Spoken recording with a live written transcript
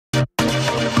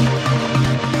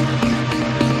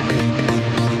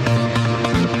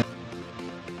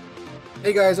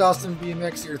Hey guys, Austin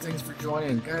BMX here. Thanks for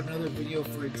joining. Got another video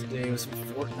for you today with some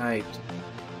Fortnite.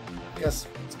 Yes,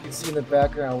 as you can see in the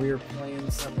background, we are playing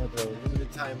some of the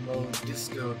limited time mode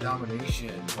Disco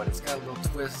Domination, but it's got a little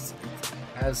twist.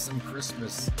 It has some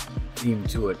Christmas theme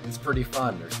to it. It's pretty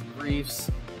fun. There's some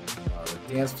reefs, the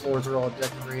dance floors are all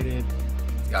decorated.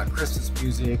 It's got Christmas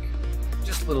music.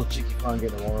 Just a little cheeky fun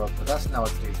getting a warm up, but that's not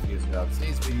what today's video is about.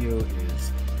 Today's video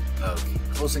is of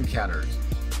Close Encounters.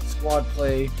 Squad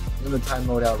play, limited time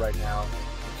mode out right now. I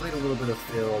played a little bit of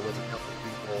Phil with a couple of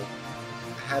people.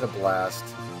 I had a blast.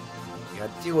 You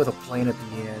had to deal with a plane at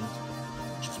the end,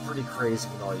 which is pretty crazy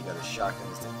when all you got is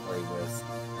shotguns to play with.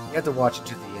 You have to watch it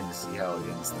to the end to see how it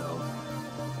ends though.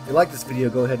 If you like this video,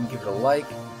 go ahead and give it a like,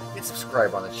 hit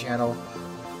subscribe on the channel,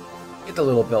 hit the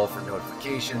little bell for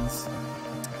notifications.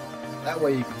 That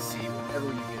way you can see whenever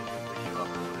you get a new video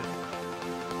uploaded.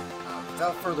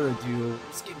 Without further ado,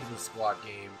 let's get into the squad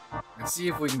game and see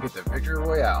if we can get the Victory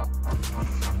Royale.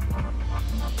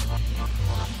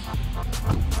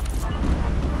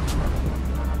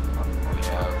 We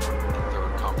have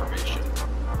third confirmation.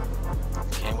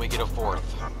 Can we get a fourth?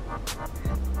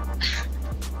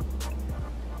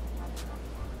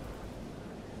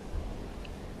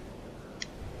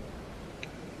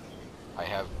 I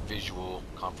have visual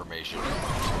confirmation.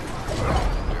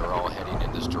 We are all heading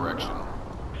in this direction.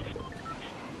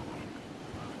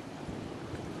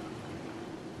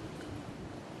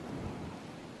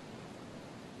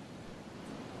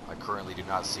 I currently do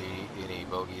not see any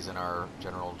bogeys in our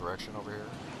general direction over here.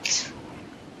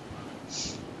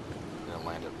 I'm gonna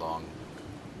land at Long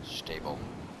Stable.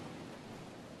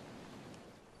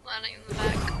 Landing in the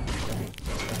back.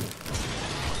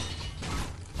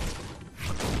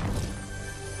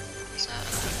 What's that?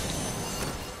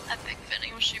 Epic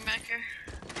vending machine back here.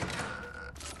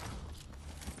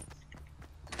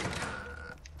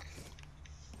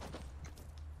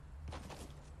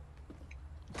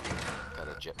 Got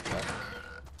a jetpack.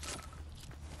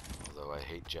 Although I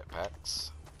hate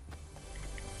jetpacks.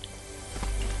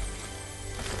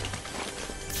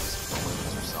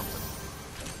 Balloons or something.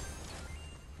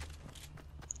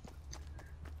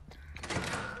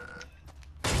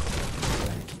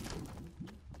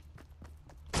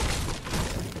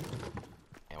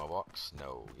 Ammo box?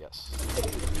 No. Yes.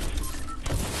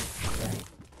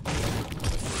 We're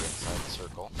inside the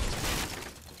circle.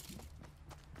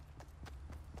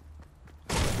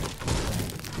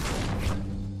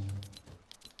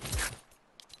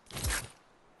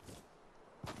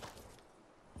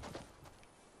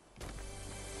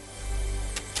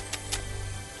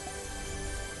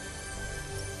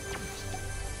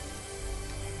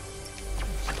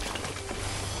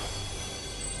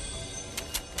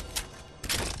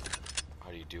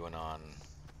 Doing on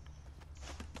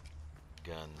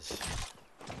guns?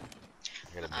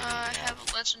 I have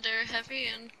a legendary heavy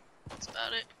and that's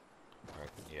about it.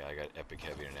 Alright, yeah, I got epic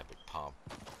heavy and an epic pump.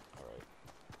 Alright.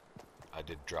 I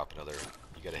did drop another.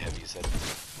 You got a heavy, you said?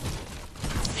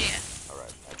 Yeah.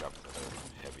 Alright, I dropped another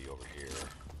heavy over here.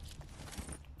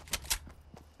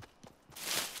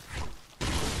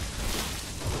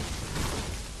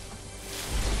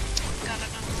 Got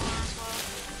another one as well.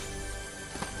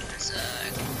 There's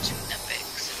two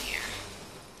epics in here.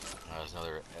 There's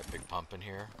another epic pump in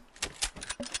here.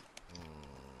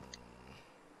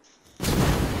 I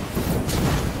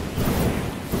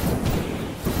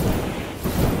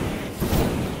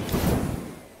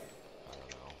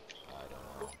don't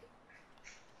know.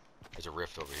 There's a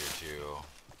rift over here too.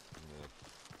 I'm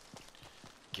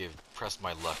gonna press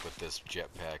my luck with this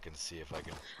jetpack and see if I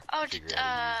can figure out how to use it.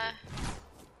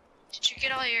 Did you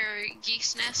get all your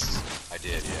geese nests? I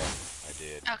did, yeah. I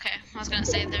did. Okay, I was gonna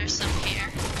say there's some here.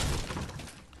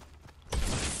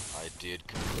 I did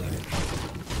complete it.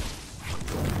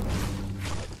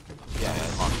 Yeah, I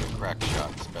unlocked a crack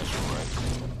shot special, right?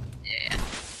 Yeah.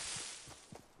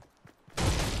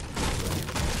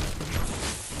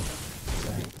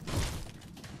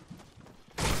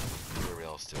 Everybody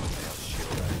else still has a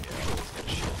shield, right? Yeah, everyone's got a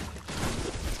shield.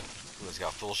 Who's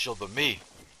got full shield but me?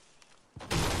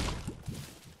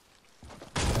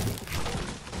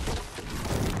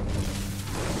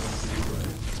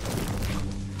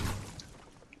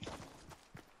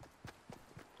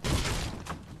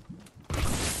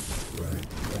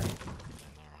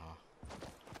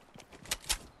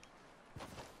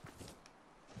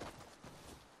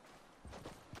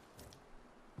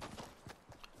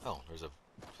 Oh, there's a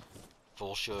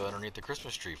full shield underneath the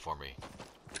Christmas tree for me.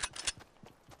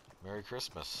 Merry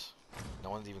Christmas.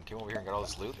 No one's even came over here and got all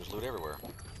this loot. There's loot everywhere.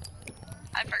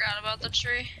 I forgot about the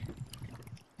tree.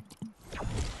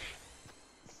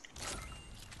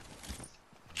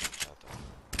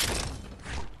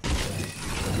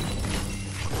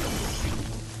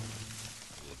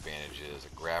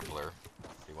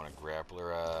 People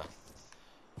are,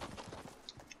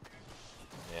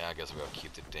 yeah, I guess we'll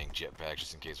keep the dang jetpack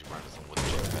just in case we run into someone with a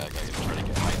jetpack. I can try to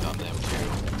get height on them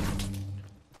too.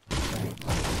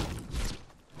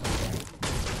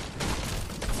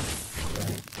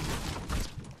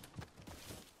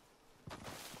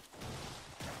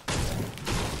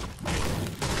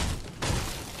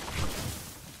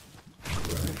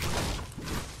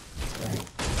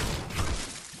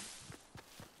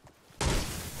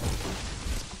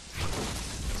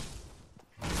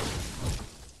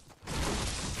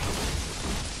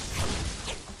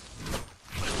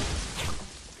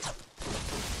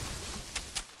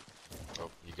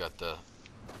 You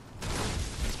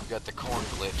got the corn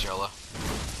glitch, Ella.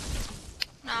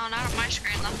 No, not on my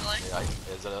screen, luckily. Yeah,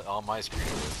 is it on my screen? It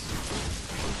is.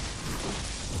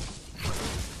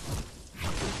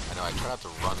 I know, I try not to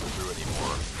run through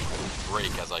anymore. I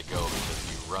break as I go, because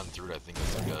if you run through it, I think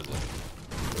that's what does it.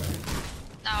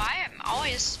 No, I am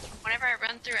always, whenever I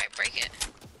run through, I break it.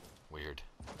 Weird.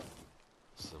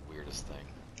 It's the weirdest thing.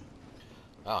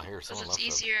 Oh, here, someone left.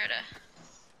 It's easier to...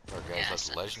 Alright guys,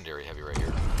 that's legendary heavy right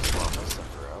here. Swap that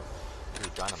sucker out. Ooh,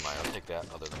 dynamite, I'll take that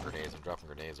other than grenades. I'm dropping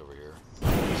grenades over here.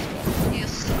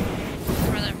 Yes.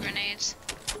 Rather grenades.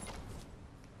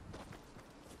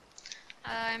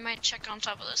 I might check on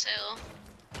top of this hill.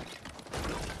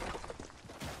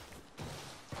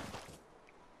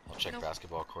 I'll check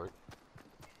basketball court.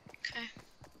 Okay.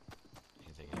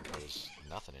 Anything in here? There's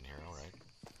nothing in here, alright.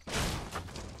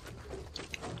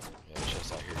 Yeah,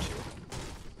 chest out here too.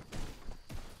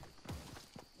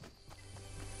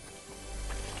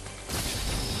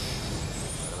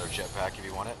 Another jetpack if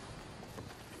you want it.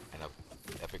 And a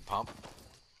epic pump.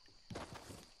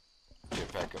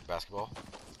 Jetpack of basketball.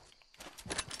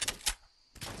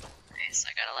 Nice,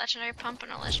 I got a legendary pump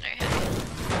and a legendary heavy.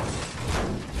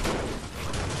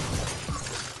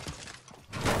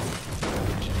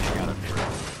 Hang out up here.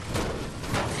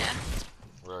 Yeah.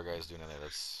 What are our guys doing in there?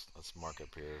 Let's mark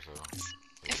up here so.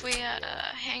 If we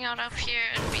hang out up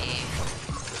here, it'd be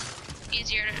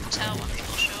easier to tell when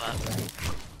people show up.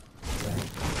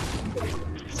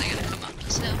 So I gotta come up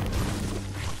this hill.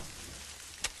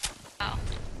 Oh.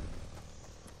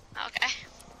 Okay.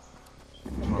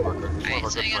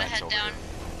 Alright, so you gotta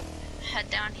head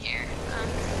down here,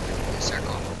 in a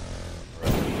circle.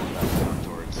 Right, back down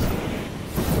towards.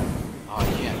 Oh, I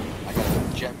can't. I got a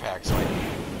jetpack, so I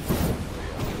can.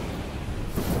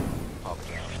 Pop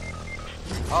down.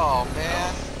 Oh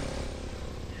man.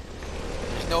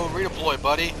 There's no redeploy,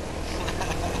 buddy.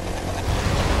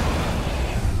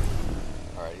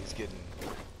 Alright, he's getting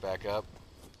back up.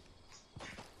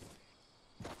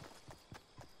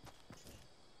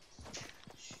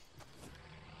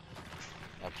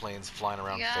 That plane's flying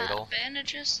around fatal.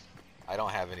 Bandages? I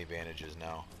don't have any bandages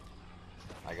now.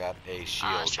 I got a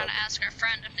shield. I was trying to ask our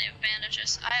friend if they have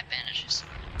bandages. I have bandages.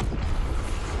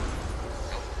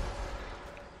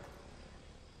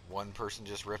 One person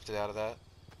just ripped it out of that.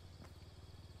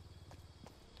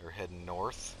 They're heading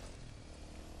north.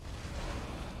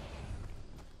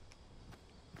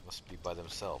 Must be by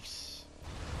themselves.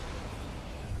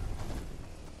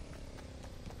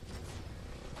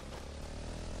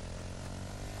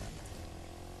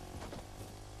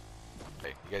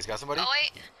 Hey, you guys got somebody? Oh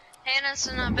wait, Hannah's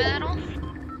in a battle.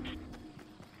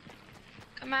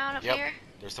 Come out up here.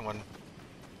 There's someone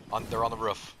on. They're on the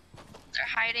roof. They're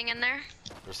hiding in there.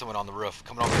 There's someone on the roof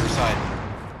coming over your side.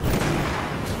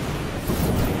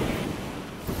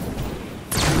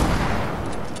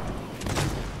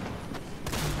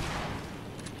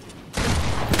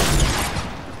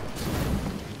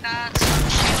 Got some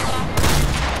shield off.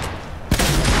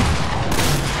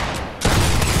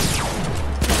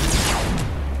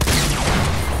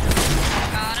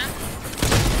 Got him.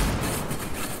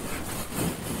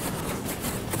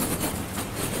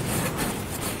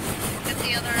 Get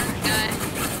the other guy.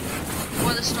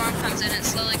 Before the storm comes in, it's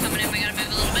slowly coming in. We gotta move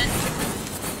a little bit.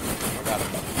 I got him.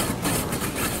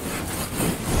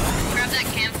 Grab that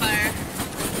campfire.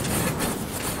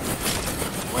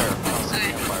 Where? Oh,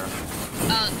 Okay. campfire.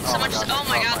 Someone just. Oh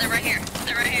my god, they're right here.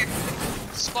 They're right here.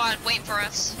 Squad, waiting for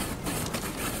us.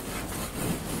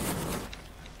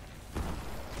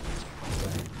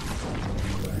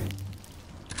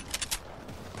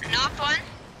 Knocked one.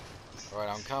 Alright,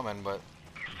 I'm coming, but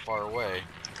I'm far away.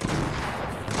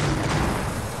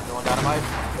 Throwing dynamite?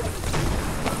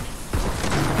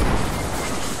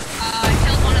 I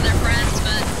killed one of their friends,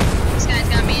 but this guy's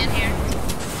got me in here.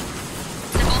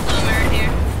 And both of them are in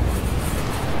here.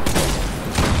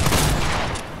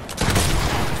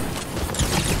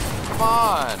 Come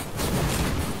on!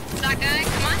 That guy,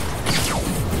 come on.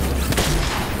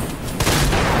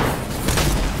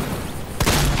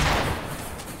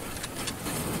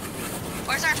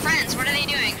 Where's our friends? What are they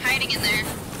doing? Hiding in there.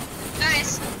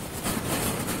 Guys.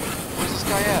 Where's this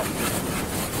guy at?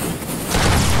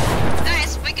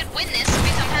 Guys, we could win this if we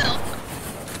come help.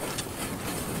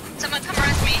 Someone come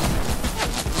res me.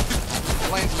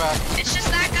 Plane's back. It's just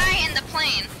that guy in the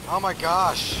plane. Oh my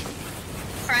gosh.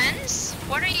 Friends,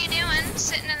 what are you doing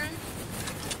sitting in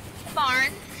the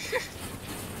barn?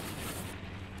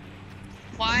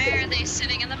 Why are they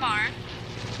sitting in the barn?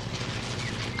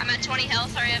 I'm at 20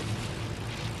 health, hurry up.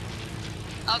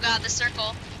 Oh god, the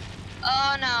circle.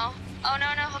 Oh no. Oh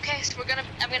no, no, okay, so I'm gonna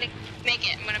make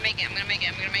it.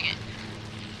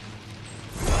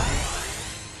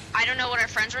 I don't know what our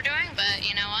friends were doing, but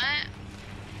you know what?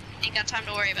 Ain't got time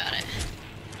to worry about it.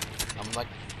 I'm like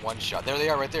one shot. There they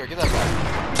are right there. Get that guy.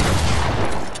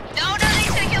 No, no, he's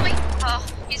gonna kill me. Oh,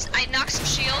 I knocked some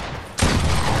shield.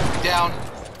 Down.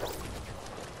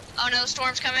 Oh no, the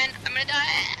storm's coming. I'm gonna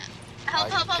die. Help,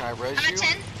 help, help. Can I res I'm you? at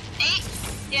 10, 8.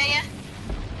 Yeah.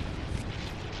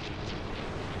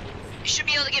 You should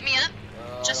be able to get me up.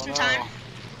 Just in time.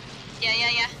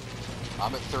 Yeah.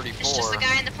 I'm at 34. It's just the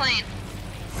guy in the plane.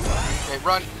 Okay,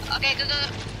 run. Okay, go.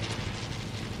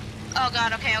 Oh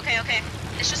god, okay.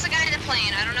 It's just the guy in the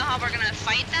plane. I don't know how we're gonna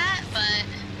fight that, but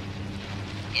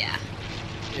yeah.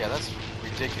 Yeah, that's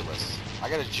ridiculous. I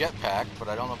got a jetpack, but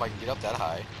I don't know if I can get up that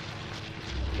high.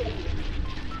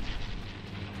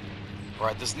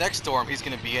 Alright, this next storm, he's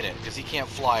gonna be in it, because he can't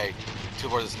fly to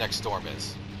where this next storm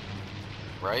is.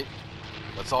 Right?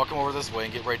 Let's all come over this way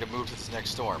and get ready to move to this next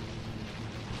storm.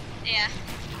 Yeah.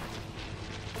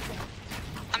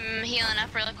 I'm healing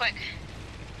up really quick.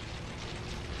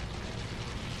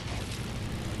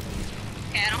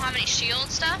 Okay, I don't have any shield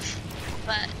stuff,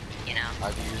 but, you know.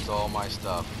 I've used all my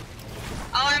stuff.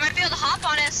 Oh, I might be able to hop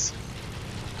on us.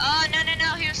 Oh, no,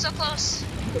 he was so close.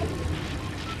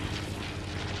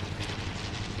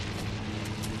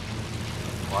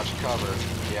 Watch cover.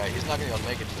 Yeah, he's not gonna be able to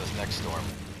make it to this next storm.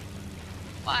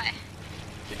 Why?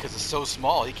 Because it's so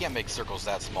small, he can't make circles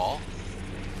that small.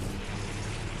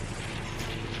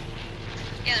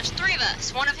 Yeah, there's 3 of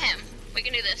us. 1 of him. We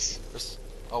can do this.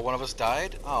 Oh, one of us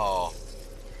died? Oh.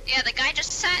 Yeah, the guy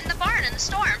just sat in the barn in the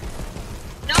storm.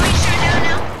 No, he's shooting down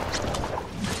now.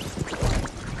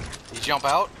 Did he jump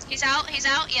out? He's out.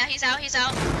 Yeah, he's out.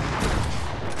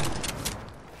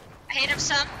 I hit him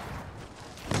some.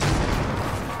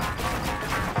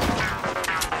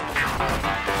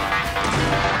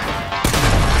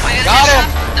 Got him!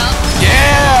 Nope.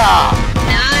 Yeah!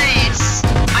 Nice!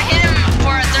 I hit him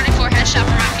for a 34 headshot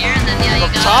from up here, and then yeah, you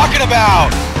got talking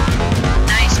about!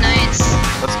 Nice.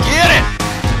 Let's get it!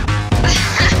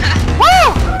 Woo!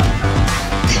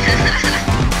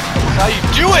 That's how you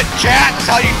do it, chat! That's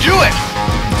how you do it!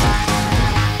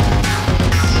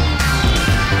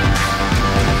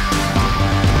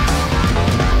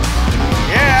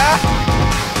 Yeah!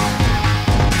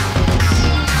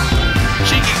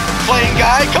 Cheeky playing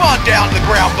guy, come on down to the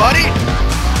ground, buddy!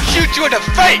 Shoot you in the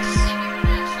face!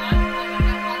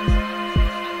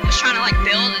 I was trying to like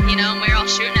build, and we were all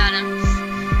shooting at him.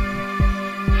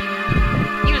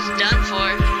 He was done for.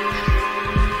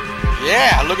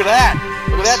 Yeah, look at that!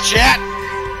 Look at that, chat!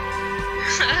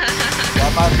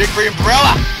 Got my victory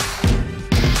umbrella!